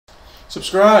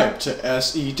Subscribe to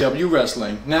S.E.W.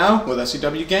 Wrestling, now with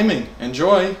S.E.W. Gaming.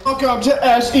 Enjoy! Welcome to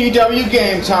S.E.W.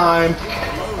 Game Time.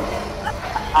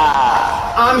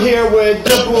 I'm here with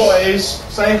the boys.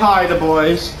 Say hi, the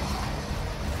boys.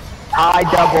 Hi, the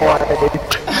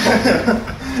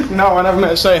boys. No, I never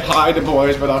meant to say hi, the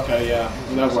boys, but okay, yeah,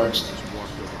 that works.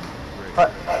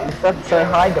 But you said to say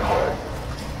hi, the boys.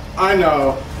 I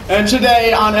know. And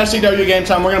today on S.E.W. Game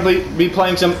Time, we're going to be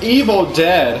playing some Evil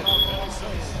Dead.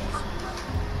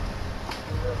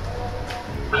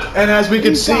 And as we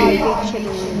can see,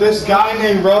 this guy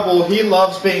named Rebel, he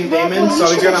loves being demon, so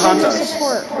he's gonna hunt us.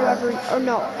 Support, whoever, or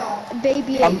no,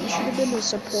 Baby 8, you should have been the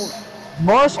support.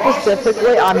 More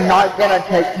specifically, I'm not gonna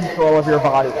take control of your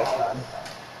body this time.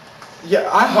 Yeah,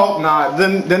 I hope not.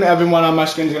 Then everyone on my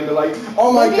screen's gonna be like,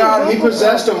 oh my god, he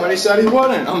possessed him when he said he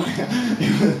wouldn't. Oh my god.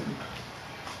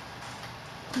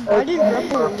 Why did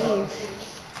Rebel leave?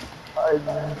 I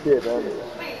didn't.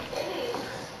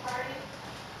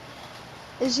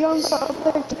 Is Young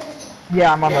other team?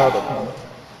 Yeah, I'm on the other team.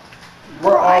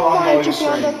 We're I all on wanted the to be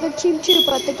on the other team too,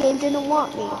 but the game didn't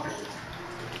want me.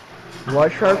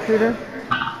 What, sharpshooter?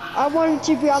 I wanted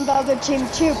to be on the other team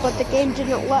too, but the game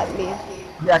didn't let me.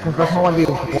 Yeah, because there can only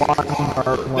be one.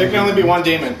 There can only be one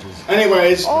demon.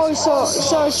 Anyways. Oh, so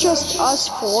it's just us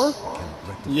four?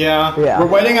 Yeah. Yeah. We're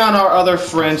waiting on our other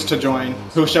friends to join,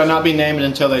 who shall not be named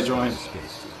until they join.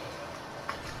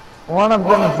 One of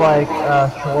them is like,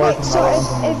 short. Wait, so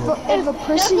if a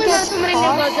person gets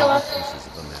caught...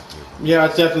 Yeah,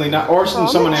 it's definitely not. Or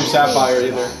someone named Sapphire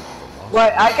either.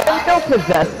 Wait, I can still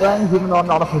possess things, even though I'm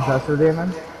not a possessor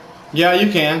demon? Yeah, you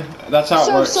can. That's how it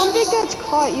So if works. somebody gets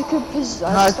caught, you could possess No,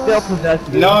 I them? still possess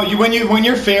demons. No, when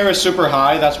your fear is super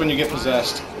high, that's when you get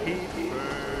possessed.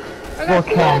 Still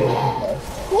can be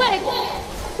possessed. Wait,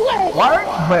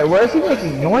 where is he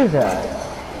making noise at?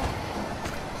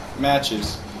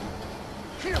 Matches.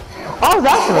 Oh,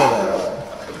 that's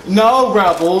really. No,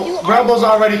 Rebel. Rebel's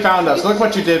already found us. Look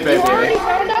what you did, baby. You already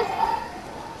found us?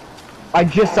 I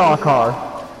just saw a car.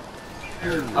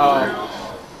 Oh.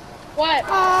 What?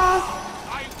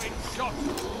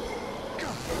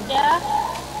 Yeah?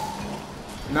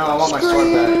 No, I want my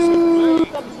sword back.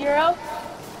 Sub-Zero?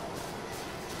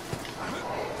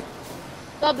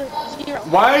 Sub-Zero.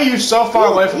 Why are you so far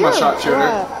away from my You're a sharpshooter?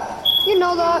 brat. You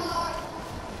know that?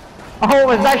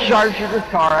 Oh, is that sharpshooter's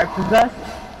car I possess?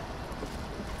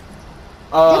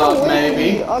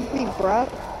 Maybe. You ugly brat.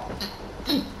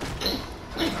 Do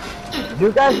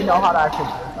you guys know how to actually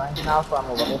do things now, so I'm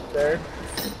a little scared?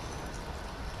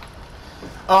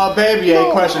 Baby, a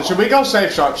question. Should we go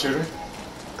save sharpshooter?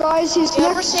 Guys, he's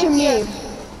next to me.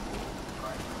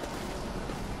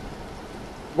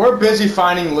 We're busy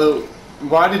finding loot.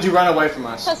 Why did you run away from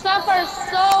us? The Sapphire is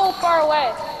so far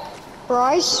away. Bro,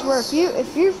 I swear,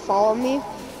 if you follow me,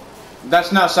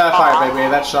 That's not Sapphire, baby.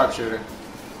 That's sharpshooter.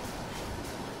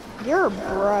 you're a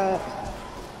brat.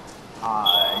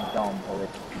 I don't believe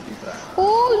that.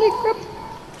 Holy crap!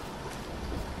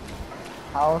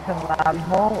 How can that be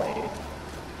holy?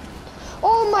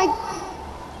 Oh my!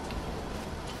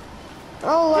 I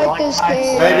don't like this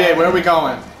game. Baby, where are we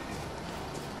going?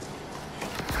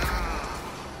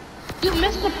 You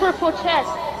missed the purple chest.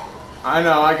 I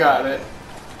know, I got it.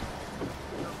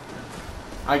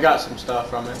 I got some stuff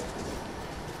from it.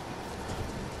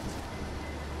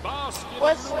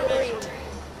 What's green?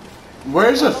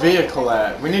 Where's a vehicle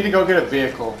at? We need to go get a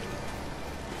vehicle.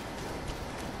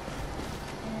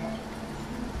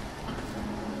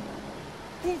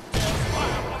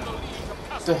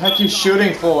 What the heck are you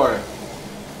shooting for?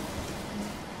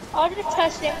 I'll just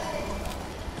test it.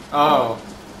 Oh.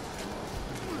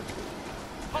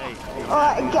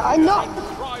 No.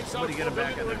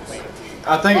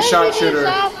 I think sharpshooter.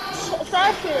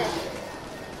 Sharpshooter.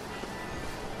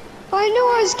 I knew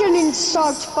I was getting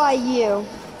sucked by you.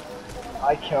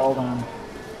 I killed him.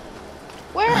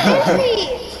 Where is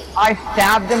he? I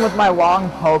stabbed him with my long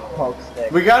poke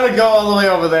stick. We gotta go all the way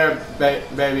over there,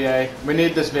 baby A. We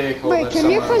need this vehicle. Wait, that's can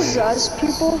you somewhere over possess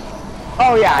people?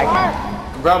 Oh yeah, I can.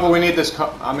 here. Rebel, we need this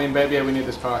car. I mean, baby A, we need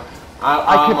this car. I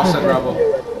I almost said Rebel.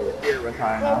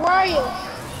 Where are you?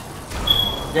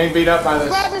 Getting beat up by this.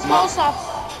 Grab his soul stuff.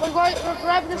 We're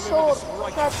grabbing the soul.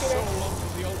 Sharpshooter.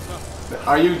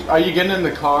 Are you getting in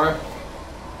the car?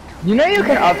 You know you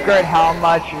can upgrade how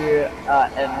much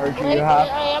energy you have?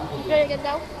 I am. You ready to get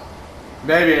down?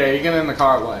 Baby A, you get in the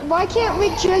car, what? Why can't we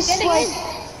just like?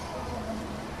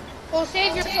 Well,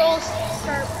 save your souls.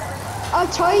 Sharp. I'll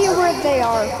tell you where they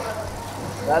are.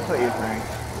 That's what you think.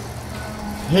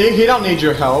 He don't need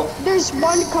your help. There's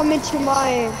one coming to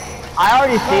my. I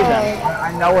already see them.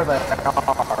 I know where they are.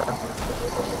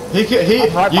 You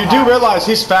do realize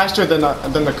he's faster than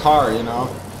the car, you know?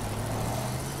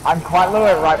 I'm quite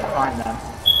literally right behind them.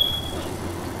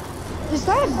 Is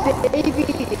that baby?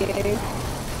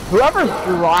 Whoever's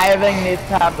driving needs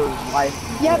to have their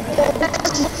license. Yep,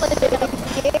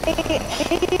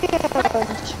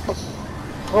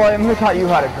 William, who taught you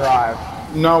how to drive?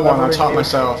 No one, I taught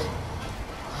myself.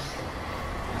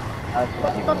 That's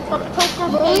what you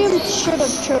William should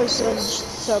have chosen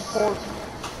support.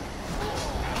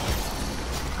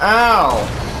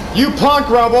 Ow! You punk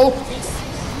rebel!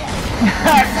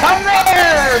 Come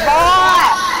here, boy!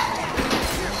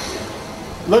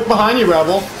 Look behind you,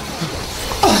 rebel.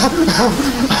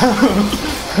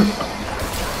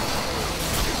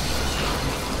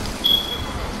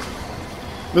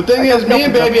 The thing is, me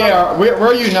and Baby A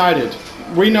we're united.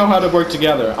 We know how to work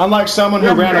together. Unlike someone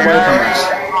who ran away from us.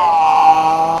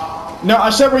 No, I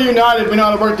said we're united. We know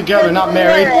how to work together, not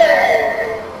married.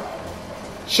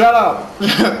 Shut up.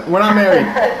 We're not married.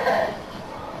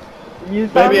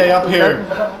 Baby A up here.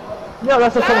 No,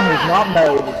 that's what someone who's not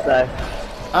married would say.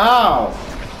 Ow.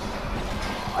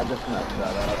 I just messed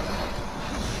that up.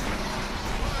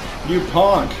 You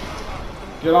punk.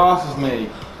 Get off of me.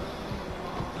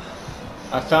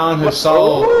 I found his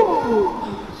soul.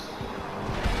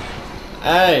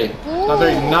 Hey, not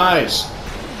very nice.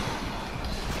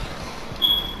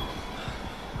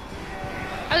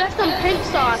 I got some pink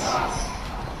sauce.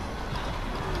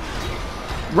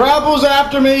 Rebels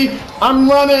after me. I'm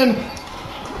running.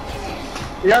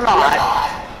 You're not.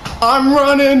 I'm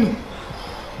running.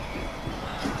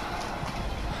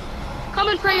 Come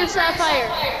and pray your sapphire.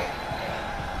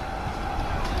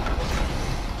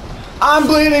 I'm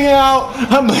bleeding out.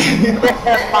 I'm bleeding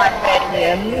out. My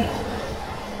minion.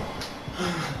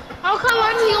 How come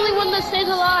I'm the only one that stays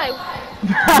alive?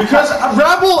 Because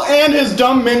Rebel and his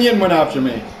dumb minion went after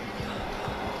me.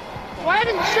 Why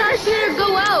didn't Sharpshooter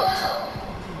go out?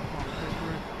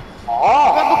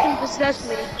 Oh. Rebel can possess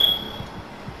me.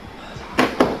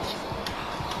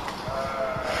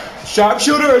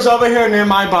 Sharpshooter is over here near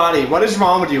my body. What is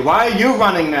wrong with you? Why are you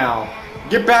running now?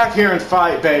 Get back here and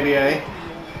fight, baby, eh?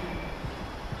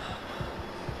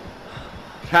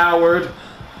 Coward.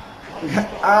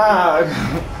 I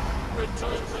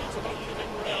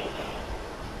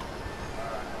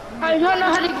don't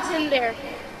know how to get in there.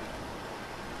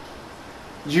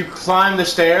 You climb the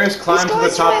stairs, climb to the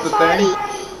top of the thing.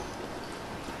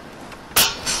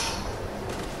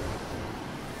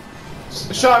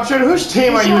 Sharpshooter, whose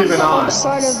team are you even on?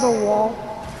 Side of the wall.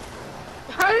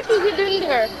 How did you get in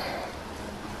there?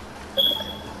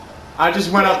 I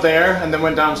just went up there and then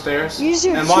went downstairs. Use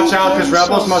your And watch out, because two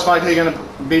Rebel's pencils. most likely going to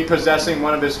be possessing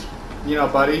one of his, you know,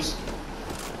 buddies.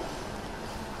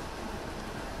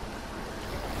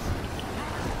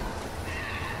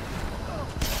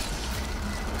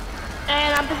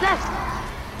 And I'm possessed.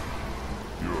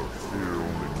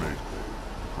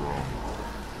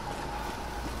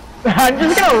 I'm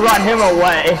just gonna run him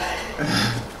away.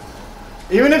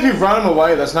 Even if you run him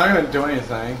away, that's not going to do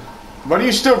anything. What are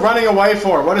you still running away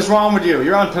for? What is wrong with you?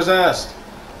 You're unpossessed.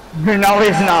 No,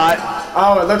 he's not.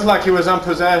 Oh, it looked like he was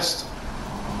unpossessed.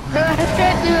 I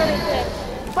can't do anything.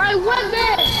 But I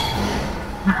wasn't!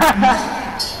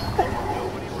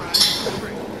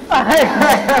 I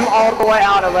ran him all the way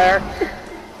out of there.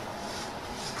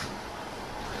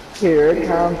 Here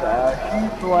comes Action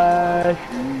Flash.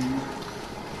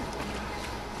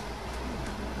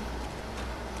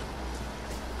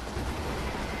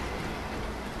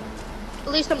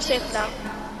 At least I'm safe now.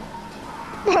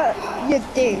 You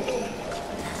think?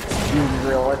 You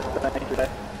realistic today.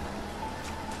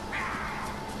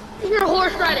 You're a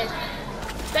horse riding.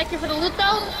 Thank you for the loot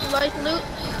though. You like the loot?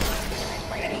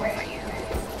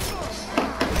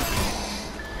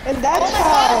 And that's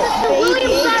how Mr. Baby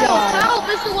William A Styles! died. Help!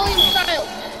 Mr. William Styles!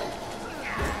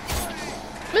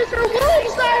 Mr. William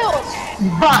Styles!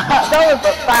 That was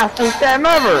the fastest game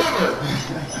ever.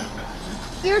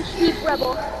 You're cheap,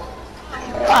 Rebel.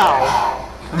 Wow.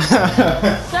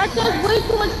 That does way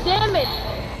too much damage.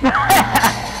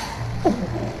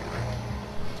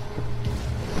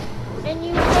 And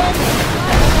you can't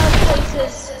find out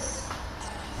places.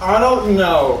 I don't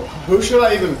know. Who should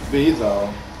I even be, though?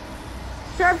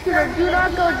 Sharpshooter, do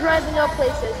not go driving up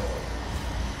places.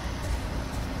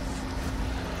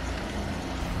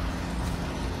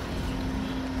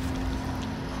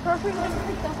 Sharpshooter, let's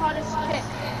pick the hottest chick.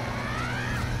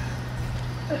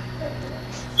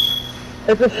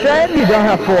 It's a shame you don't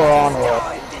have 4 on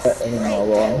anymore,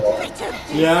 Will.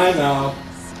 Yeah, I know.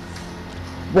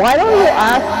 Why don't you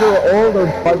ask your older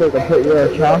brother to put your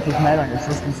account as man on your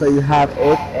system so you have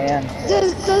it and...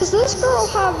 Does this girl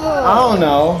have I don't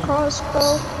know. a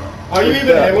crossbow? Are you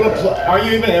even able to play? Are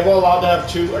you even allowed to have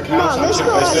 2 accounts No, on this 2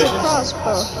 girl has a PlayStations?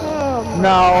 crossbow.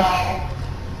 No.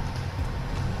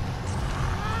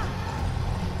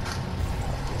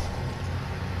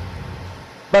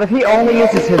 But if he only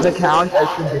uses his account, it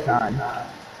should be fine.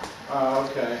 Oh,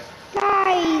 okay.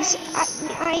 Guys,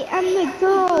 I am the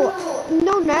girl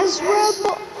known as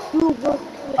Rebel.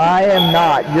 I am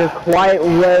not. You're quite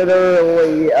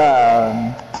literally,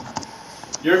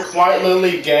 You're quite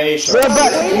literally gay, yeah, Shark.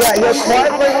 you're quite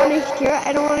I don't want to hear it.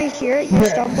 I don't want to hear it. You're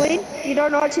stumbling. You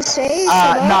don't know what to say. no,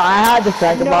 Shut up. I had to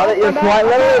think about it. You're quite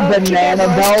literally banana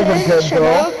bells and Shut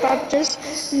Pitbull. up. I'm just.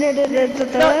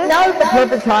 Now's the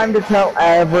perfect time to tell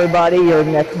everybody your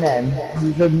nickname.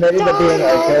 He's admitted to being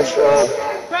a Pitbull.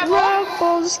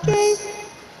 Rebels gay.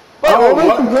 Oh,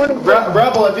 what?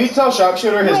 Rebel, if you tell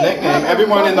Sharpshooter his nickname,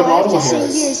 everyone in the world will hear I have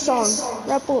to sing you a it. song.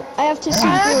 Rebel, I have to sing I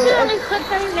you accidentally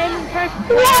clicked on your name and pressed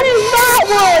What is that,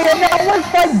 William? That looks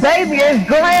like baby's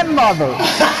grandmother. Rebel,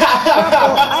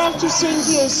 I have to sing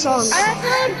you a song. I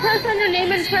accidentally pressed on your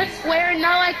name and pressed square, and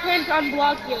now I can't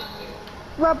unblock you.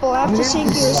 Rebel, I have to sing you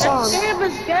a song. That game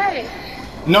is gay.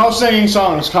 No singing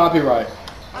songs, copyright.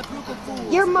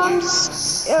 Your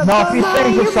mom's. No, if he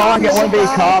sings a song, it wouldn't be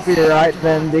copyright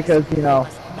then because, you know,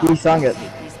 he sung it.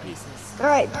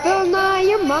 Alright, Bill Nye,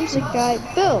 your mom's a guy.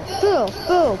 Bill. Bill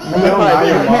Nye,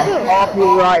 your mom.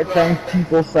 Copyright things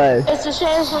people say. It's a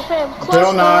shame for fame.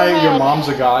 Bill Nye, your mom's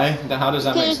a guy. How does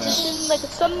that make sense? Competition like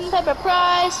it's some type of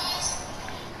prize.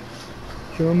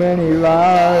 Too many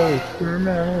lies, too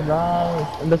many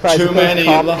lies. And besides, Too many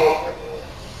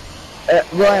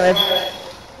Ryan,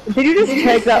 did you just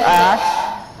take that axe?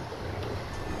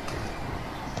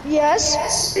 Yes.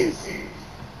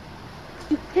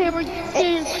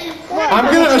 I'm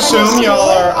gonna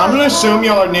assume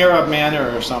y'all are near a manor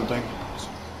or something.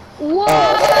 Whoa!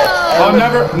 Oh,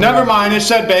 never mind. It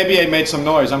said Baby A made some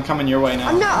noise. I'm coming your way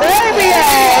now.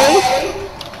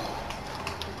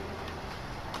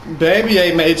 Baby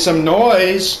A made some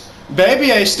noise.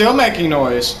 Baby A still making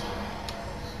noise.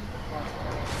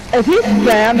 If he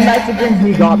spam messaging,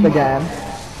 he got the game.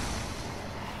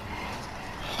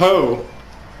 Who?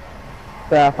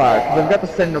 Sapphire, because I've got the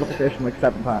same notification like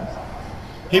 7 times.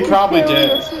 He probably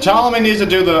did. Tell him he needs to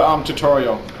do the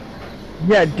tutorial.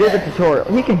 Yeah, do the tutorial.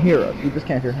 He can hear us, you just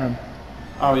can't hear him.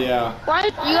 Oh yeah. Why?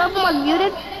 You have him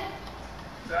unmuted?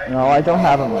 No, I don't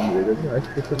have him unmuted. I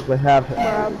specifically have him.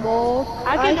 Rebel,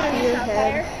 I hear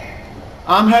him.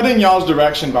 I'm heading y'all's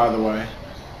direction, by the way.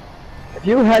 If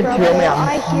you head to me,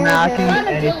 I I'm hear smacking him.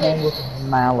 anything with a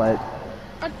mallet.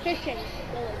 I'm fishing.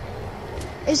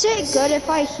 Is it good if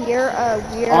I hear a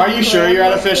weird... Are you sure you're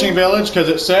at a fishing village? Because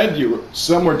it said you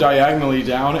somewhere diagonally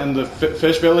down, and the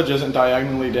fish village isn't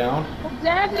diagonally down.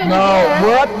 Exactly. No,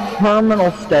 we're at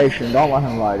Terminal Station. Don't let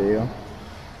him lie to you.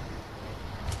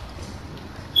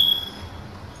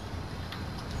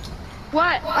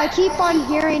 What? I keep on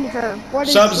hearing her. What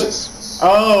is this?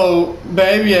 Oh,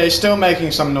 Baby A still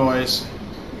making some noise.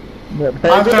 Yeah,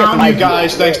 I found you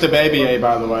guys thanks to Baby A,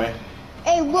 by the way.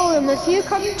 Hey William, if you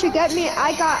come to get me,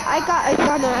 I got a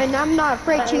gun and I'm not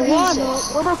afraid to use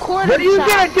it. We're recording. What are you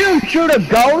gonna do? Shoot a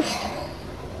ghost?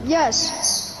 Yes.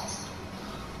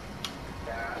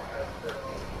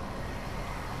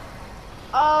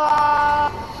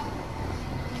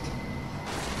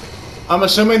 I'm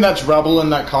assuming that's Rebel in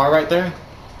that car right there.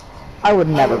 I would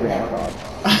never be in a car.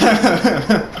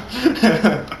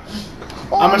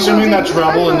 I'm assuming that's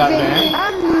Rebel in that van.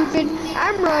 I'm moving.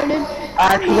 I'm running.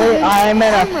 Actually, I'm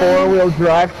in a 4-wheel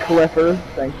drive Clipper.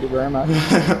 Thank you very much.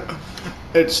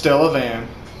 It's still a van.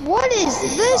 What is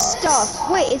this stuff?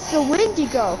 Wait, it's the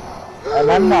Wendigo. And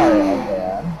I'm not in a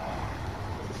van.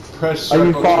 Press Are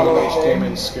you circle to following unleash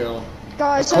demon skill.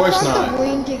 Guys, Of course I found not. the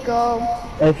Wendigo.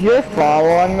 If you're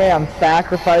following me, I'm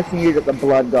sacrificing you to the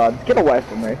blood gods. Get away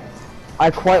from me. I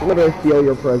quite literally feel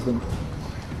your presence.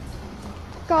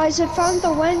 Guys, I found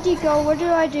the Wendigo. What do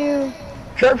I do?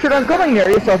 Sharpshooter, I'm coming near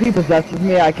you, so if he possesses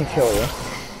me, I can kill you.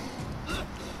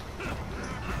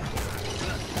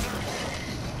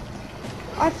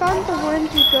 I found the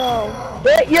Wendigo.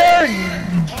 Get your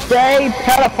gay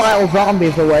pedophile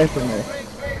zombies away from me.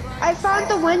 I found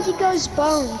the Wendigo's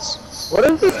bones. What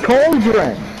is this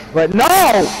cauldron? But no!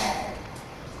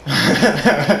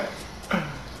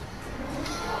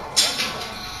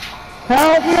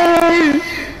 Help me!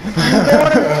 I'm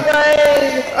going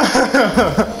insane!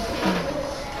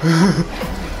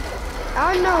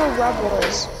 I don't know who Rebel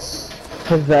is.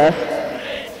 Possessed.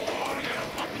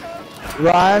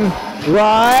 Run!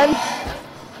 Run!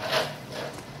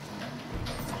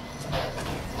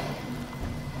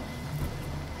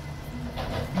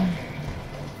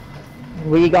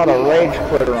 We got a rage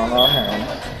quitter on our hands.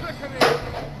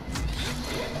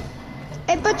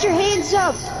 put your hands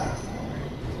up.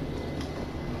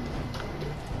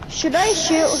 Should I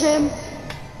shoot him?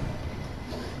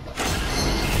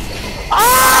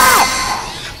 Ah!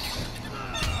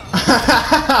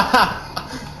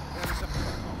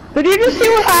 Did you just see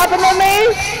what happened to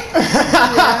me?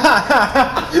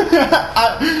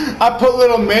 I put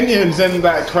little minions in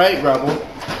that crate, Rebel.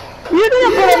 You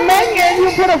didn't put a minion,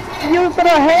 you put a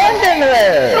hand in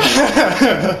there.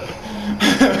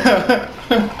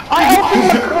 I opened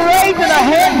the crate and a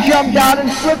hand jumped out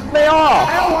and flipped me off. I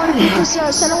don't want to be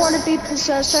possessed. I don't want to be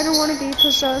possessed. I don't want to be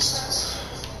possessed.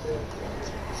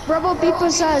 Rebel, be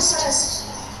possessed.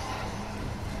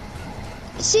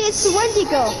 See, it's the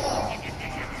Wendigo.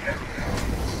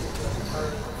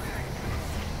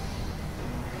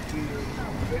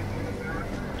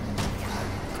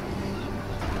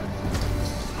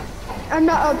 I'm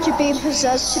not up to being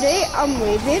possessed today. I'm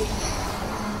leaving.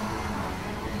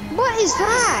 What is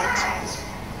that?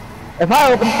 If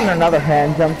I open and another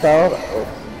hand jumps out.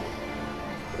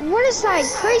 What is that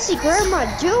crazy grandma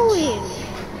doing?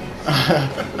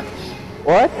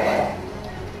 What?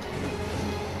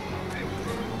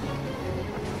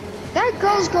 That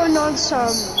girl's going on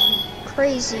some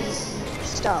crazy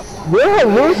stuff. You're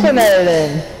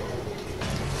hallucinating.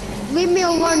 Leave me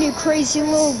alone, you crazy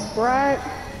little brat.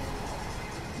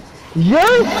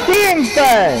 You're seeing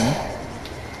things.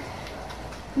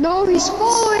 No, he's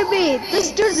following me.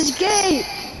 This dude is gay.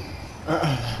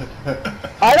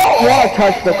 I don't want to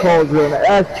touch the cold room,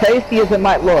 as tasty as it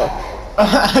might look.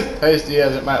 Tasty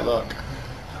as it might look.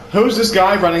 Who's this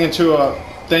guy running into a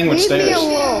thing with stairs? Leave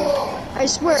me alone. I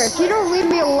swear, if you don't leave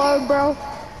me alone, bro.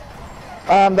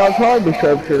 That'll probably be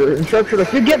Sharpshooter. And Sharpshooter,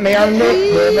 if you get me on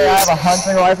this, I have a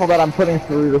hunting rifle that I'm putting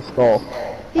through the skull.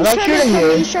 He's I'm trying not to shooting kill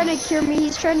me, you. he's trying to kill me,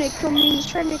 he's trying to kill me, he's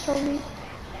trying to kill me.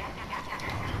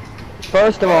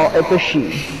 First of all, it's a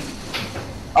she.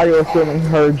 Are you assuming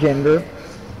her gender?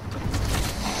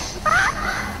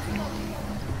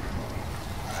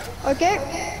 Okay.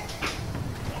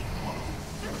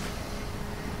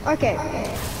 Okay.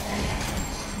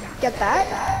 Get that.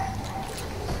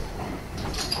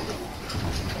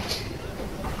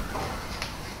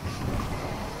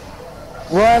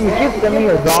 Well, you keep sending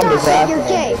your zombies Stop it, after you're me.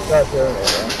 gay. Start doing it.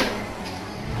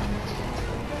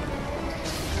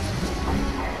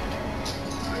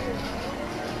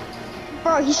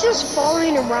 Bro, he's just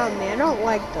following around me. I don't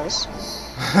like this.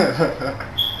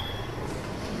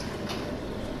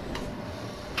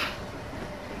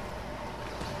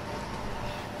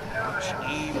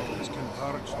 Evil has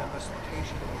converged in this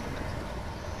location.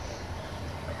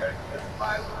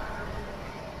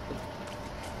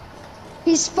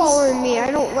 He's following me.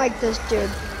 I don't like this dude.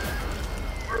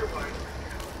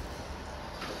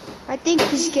 I think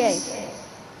he's gay.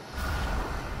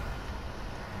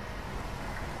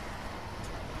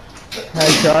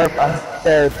 Hey, Sharp, I'm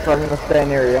scared, so I'm gonna stay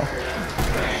near you.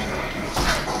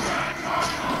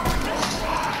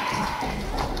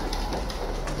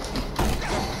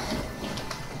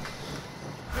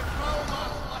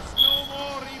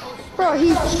 Bro,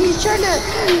 he's trying to.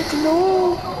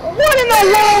 No. What in the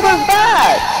world is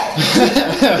that?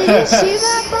 Did you see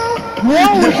that, bro? You know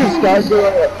what we should start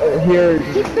doing here?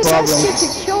 He possessed you to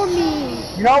kill me.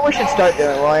 You know what we should start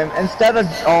doing, William? Instead of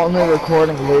only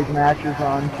recording league matches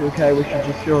on 2K, we should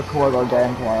just record our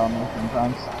gameplay on this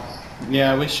sometimes.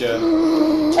 Yeah, we should.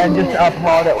 And just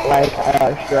upload it like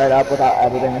straight up without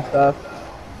editing and stuff.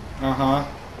 Uh-huh.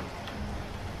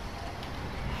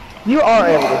 You are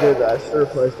able to do that through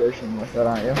PlayStation with that,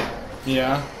 aren't you?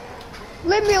 Yeah.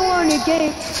 Leave me alone, you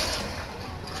gay.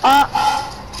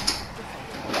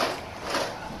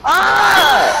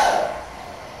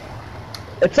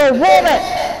 It's a woman!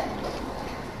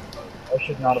 I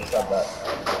should not have said that.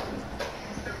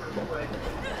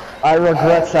 I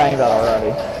regret saying that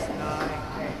already.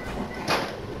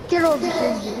 Get over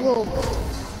here, you little.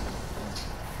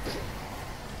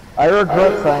 I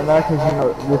regret saying that because, you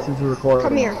know, this is a recording.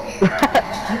 Come here.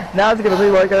 Now it's gonna be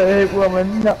like a hate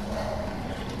woman. No.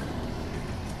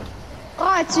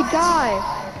 Oh, it's a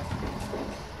guy.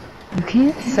 You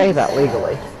can't say that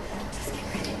legally.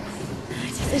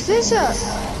 Is this a...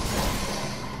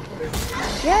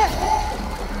 Yeah.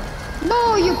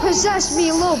 No, you possessed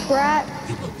me, little brat.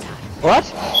 What?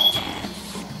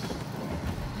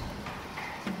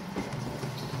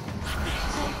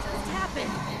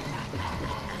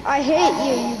 I hate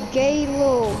you, you gay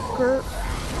little gert.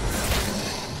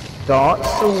 Don't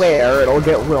swear, it'll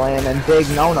get William in big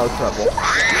no-no trouble.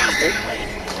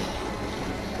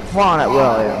 Won't it,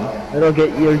 William? It'll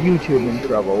get your YouTube in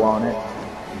trouble, won't it?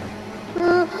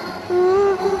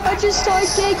 I just saw a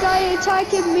gay guy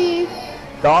attacking me.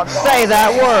 Don't say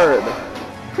that word!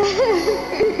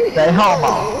 Say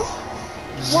homo.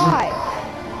 Why?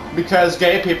 Because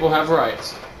gay people have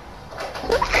rights.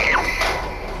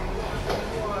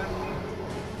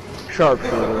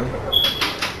 Sharpshooter.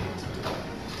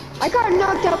 I got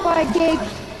knocked out by a gay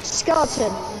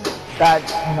skeleton.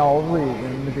 That's no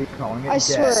reason to be calling it I gay.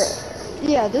 swear.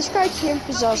 Yeah, this guy can't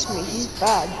possess me. He's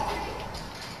bad.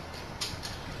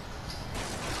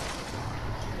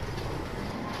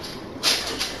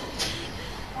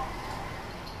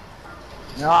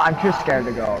 No, I'm too scared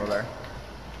to go over there.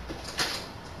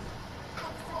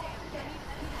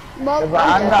 Well, Cause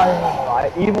I'm not even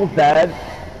right. Evil's dead.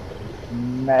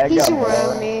 Mega. he's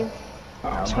around me.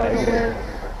 No, Totally.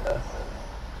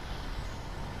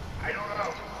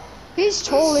 He's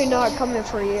totally not coming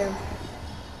for you.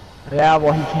 Yeah,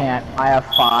 well he can't. I have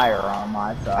fire on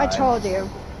my side. I told you.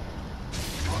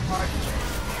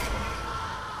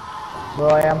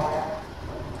 William,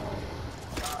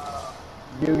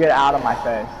 you get out of my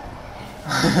face.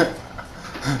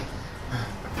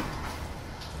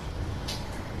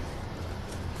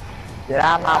 Get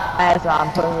out of my face or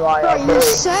I'm putting you on Bro, your your booty.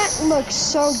 set looks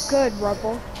so good,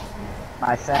 Rebel.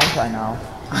 My sense, I know.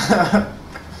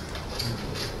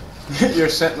 Your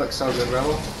scent looks so good,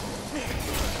 Rebel.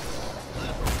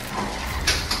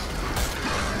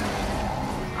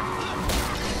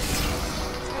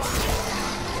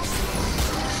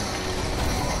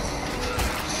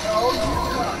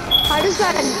 How does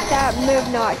that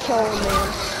move not kill a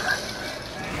man?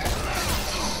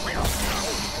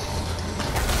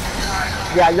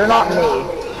 Yeah, you're not me.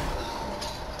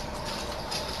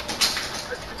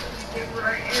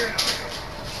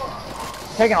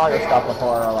 Taking all your stuff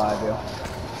before I revive you.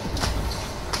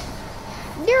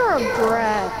 You're a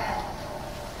brat.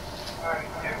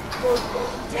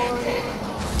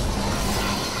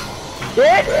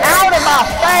 Get out of my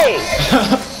face!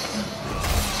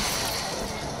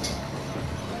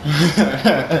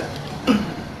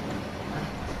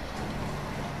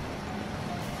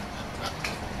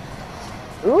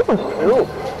 Ooh, ooh.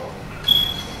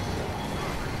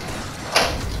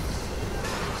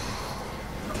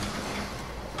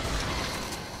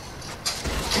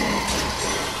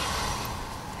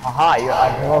 Aha, you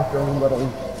I broke your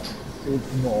little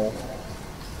stupid mole.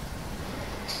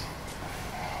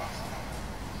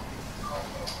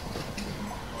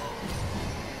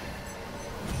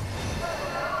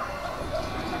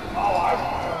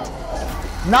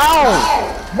 No!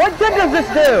 What good does this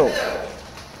do?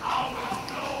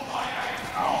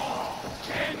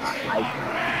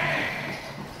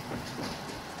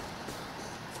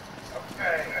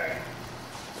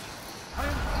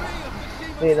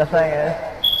 See, the thing is,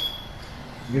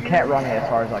 you can't run me as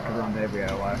far as I can run Davey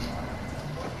away.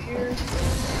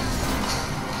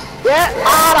 Get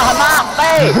out of my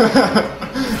face!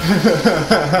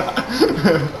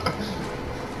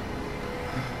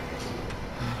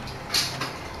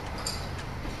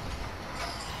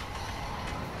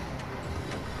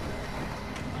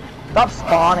 Stop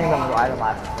spawning them right in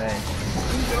my face.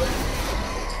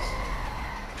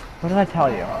 What did I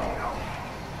tell you?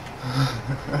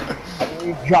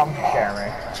 You jump scare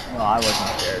me. No, I wasn't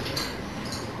scared.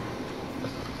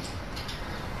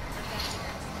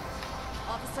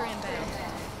 Officer inbound.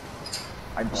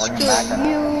 I bring him back.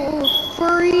 You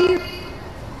furry.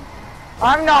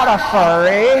 I'm not a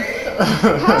furry!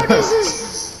 How does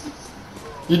this?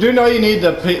 You do know you need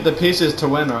the pieces to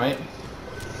win, right?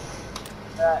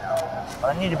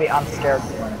 But I need to be unscared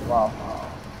to win as well.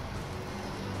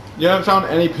 You haven't found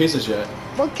any pieces yet.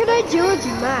 What can I do with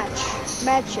matches?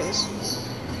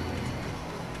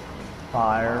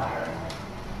 Fire.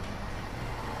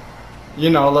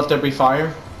 You know, let there be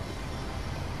fire.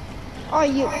 Oh,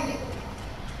 you.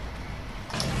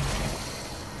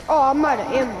 Oh, I'm out of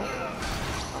ammo.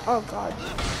 Oh god.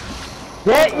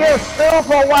 Get your stuff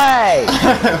away!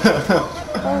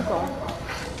 Oh god.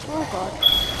 Oh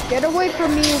god. Get away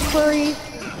from me, you furry.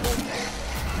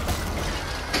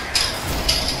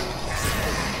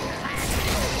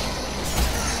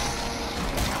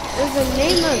 In the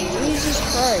name of Jesus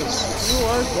Christ, you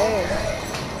are gay.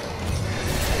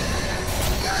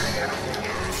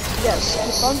 Yes,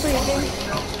 keep on breathing.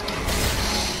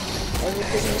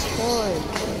 Everything is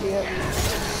fine, idiot.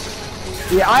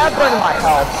 Yeah, I have burned my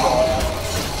health.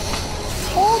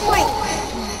 Oh my!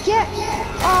 Get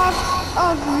off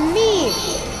of me!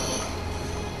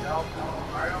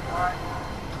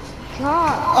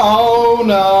 God. Oh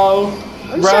no!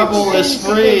 I'm Rebel starting is to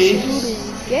think free! this dude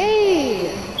is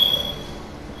gay!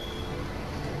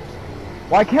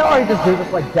 Why can't I just do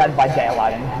this like Dead by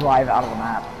Daylight and drive out of the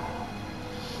map?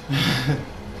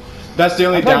 That's the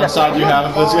only downside you have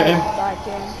of this game. That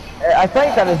game. I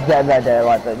think that is Dead by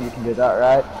Daylight that you can do that,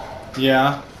 right?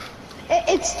 Yeah.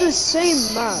 It's the same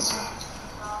map.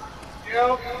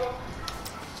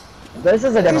 This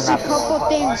is a different There's a map. couple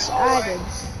things added.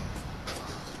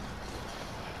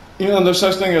 You know, there's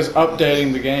such thing as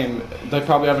updating the game. They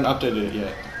probably haven't updated it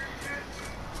yet.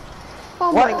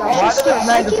 Oh my gosh, Why did it I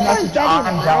make keep this on message getting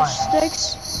I'm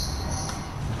matchsticks.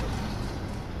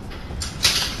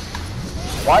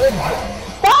 Why did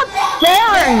Stop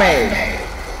scaring me!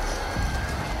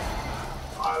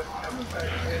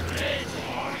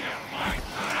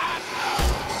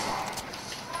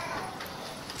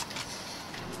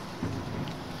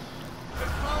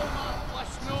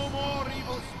 No more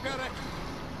evil spirit.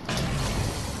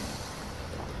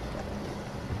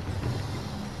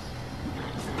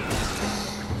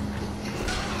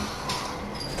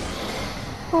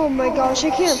 Oh my gosh, I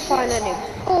can't find any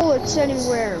bullets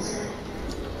anywhere.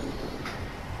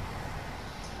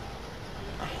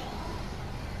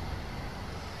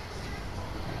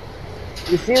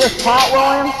 You see this pot,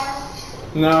 William?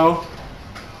 No.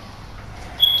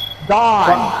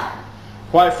 Gone.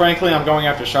 Quite frankly, I'm going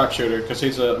after Sharpshooter because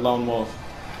he's a lone wolf.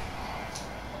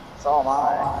 So am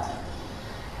I.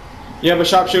 Yeah, but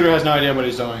Sharpshooter has no idea what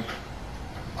he's doing.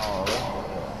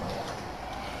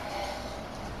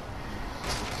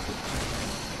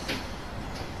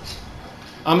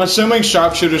 I'm assuming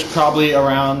Sharpshooter's probably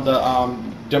around the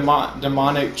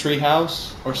demonic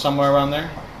treehouse or somewhere around there.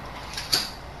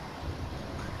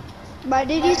 What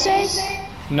did you say?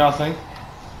 Nothing.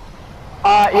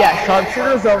 Yeah,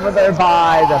 Sharpshooter's over there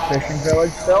by the fishing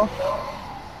village still.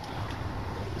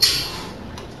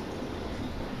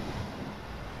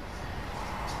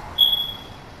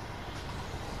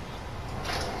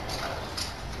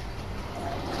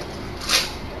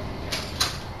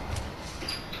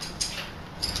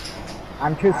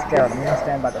 I'm too scared. I'm gonna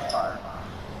stand by the fire.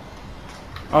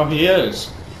 Oh, he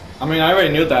is. I mean, I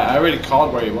already knew that. I already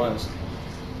called where he was.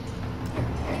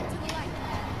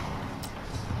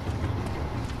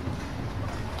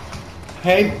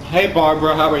 Hey,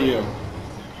 Barbara, how are you?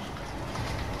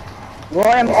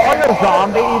 William, all your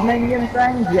zombie minion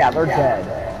things, yeah, they're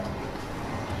dead.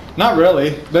 Not really.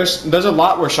 There's a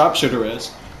lot where Sharpshooter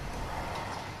is.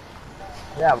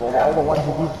 Yeah, well, all the ones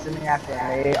who keep sending after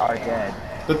me are dead.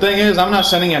 The thing is, I'm not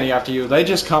sending any after you. They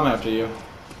just come after you.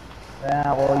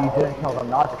 Yeah, well, you didn't tell them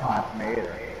not to come after me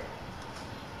either.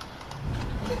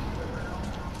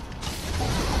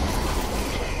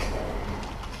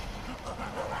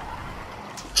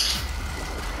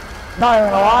 Not even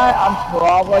gonna lie, I'm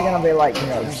probably gonna be like, you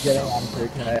know, getting on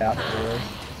 3K after this.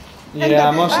 Yeah,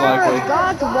 most likely.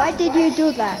 God, why did you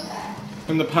do that?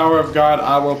 In the power of God,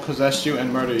 I will possess you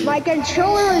and murder you. My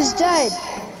controller is dead.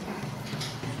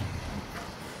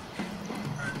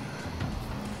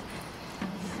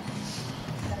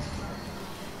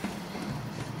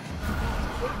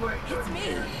 It's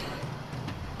me.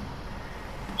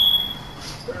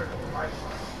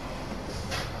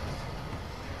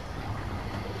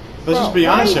 Let's just be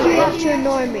honest Why here, do you have Rebel. to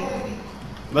annoy me?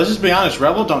 Let's just be honest.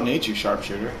 Rebel don't need you,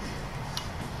 Sharpshooter.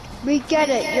 We get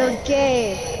it, you're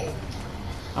gay.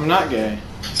 I'm not gay.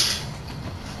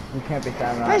 You can't be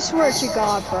saying I that. swear to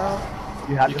God, bro.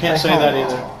 You can't say that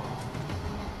either.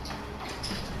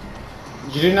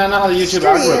 You do not know how the YouTube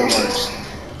algorithm works.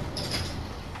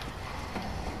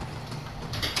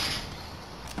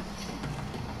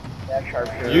 Yeah,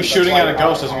 Sharpshooter. You shooting at a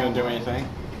ghost isn't going to do anything.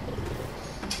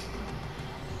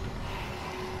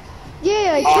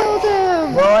 Yeah, I killed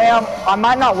him. William, I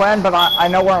might not win, but I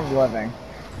know where I'm living.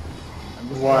 I'm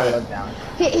just Why? gonna live down.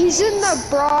 He's in the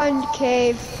bronze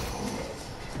cave.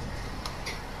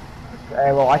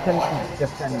 Okay, well, I can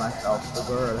defend myself, so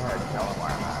go ahead and tell him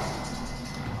where I'm at.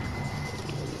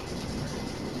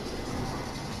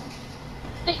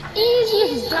 The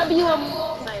easiest W of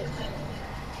life.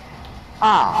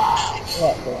 Ah!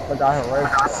 Look, the guy who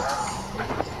raised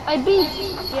I beat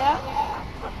you, yeah?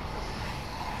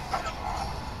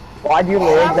 Why'd you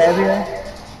leave, baby?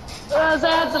 Because I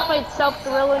had to fight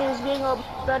Self-Gorilla and he was being all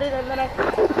gutted, and then I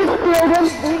killed him,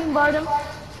 being barred him.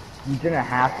 You didn't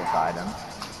have to fight him.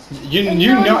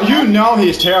 You know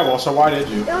he's terrible, so why did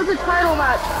you? It was a title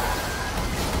match.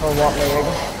 For what league?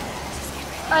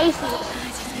 Icy.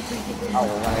 Oh,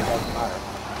 well, then it doesn't matter.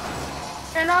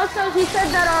 And also he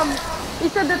said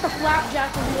that the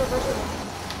flapjack was universal.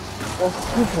 Well,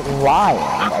 he's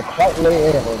lying. Like, what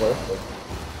league is universal?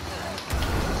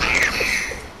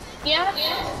 Yeah?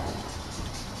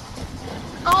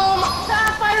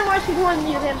 Sapphire, why should you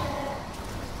unmute him?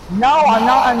 No, I'm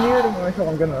not unmuting him until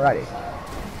I'm getting ready.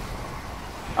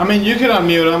 I mean, you can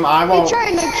unmute him. I You're won't.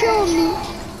 trying to kill me.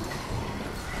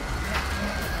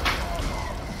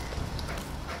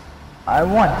 I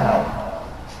want help.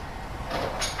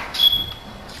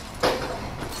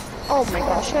 Oh my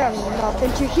gosh, I have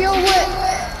nothing to heal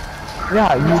with.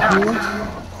 Yeah, you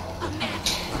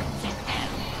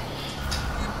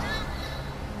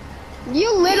do.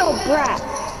 You little brat.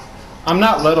 I'm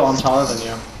not little, I'm taller than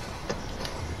you.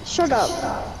 Shut up.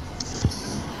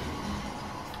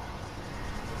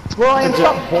 William,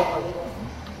 stop.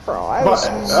 Bro, I But,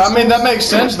 was... I mean, that makes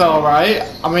sense though, right?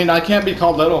 I mean, I can't be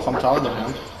called little if I'm taller than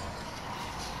him.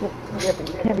 Yeah, but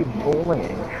you can't be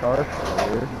bullying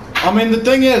Sharpshooter. I mean, the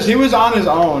thing is, he was on his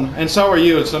own, and so are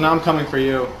you, so now I'm coming for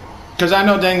you. Because I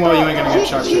know dang well you ain't gonna get He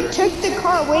sharpshooter. took the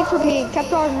car away from me and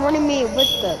kept on running me with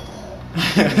it.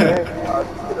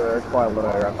 Sharpshooter are quite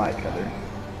literally right by each other.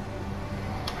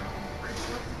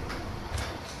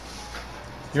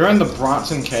 You're in the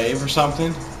Bronson Cave or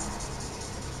something?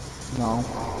 No.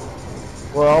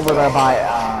 We're over there by,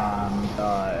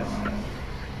 the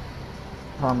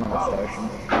terminal station.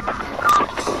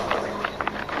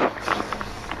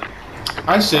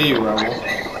 I see you, Rebel.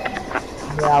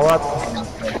 Yeah, we're at the terminal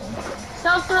station.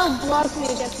 Self-thrill blocked me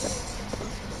against it.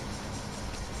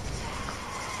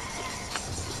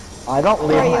 I don't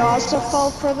leave Are you my... also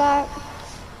fall for that?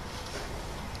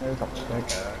 There's a stick.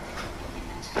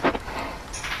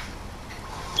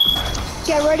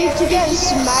 Get ready to get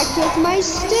smacked with my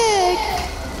stick.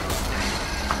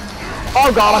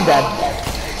 Oh god, I'm dead.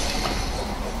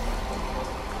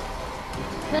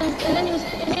 And then he was,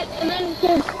 and then he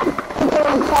was,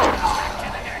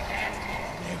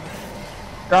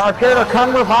 Sharpshooter,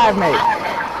 come revive me.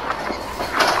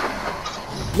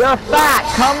 You're fat,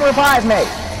 come revive me.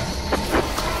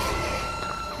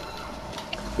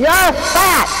 You're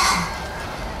fat!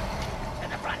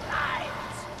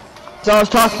 So I was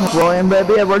talking to William,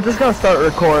 baby, and we're just gonna start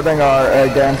recording our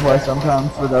gameplay sometime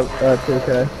for the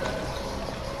 2K.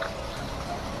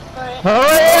 alright.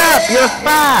 Hurry up, you're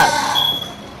fat!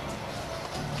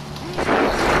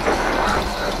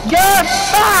 You're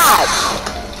fat!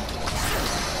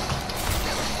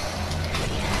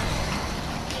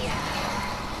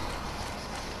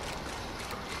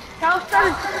 Cal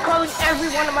started calling every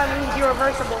one of my moves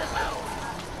irreversible.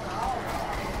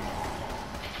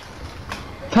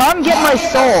 Come get my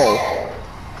soul!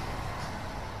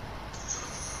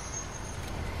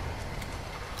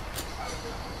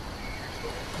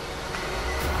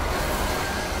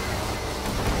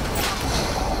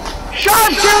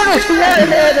 Sharpshooter, you're an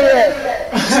idiot!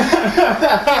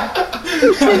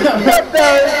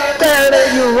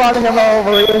 there, you're running him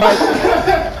over. You're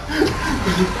like,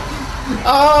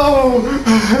 Oh!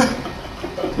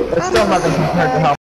 it's still nothing compared to how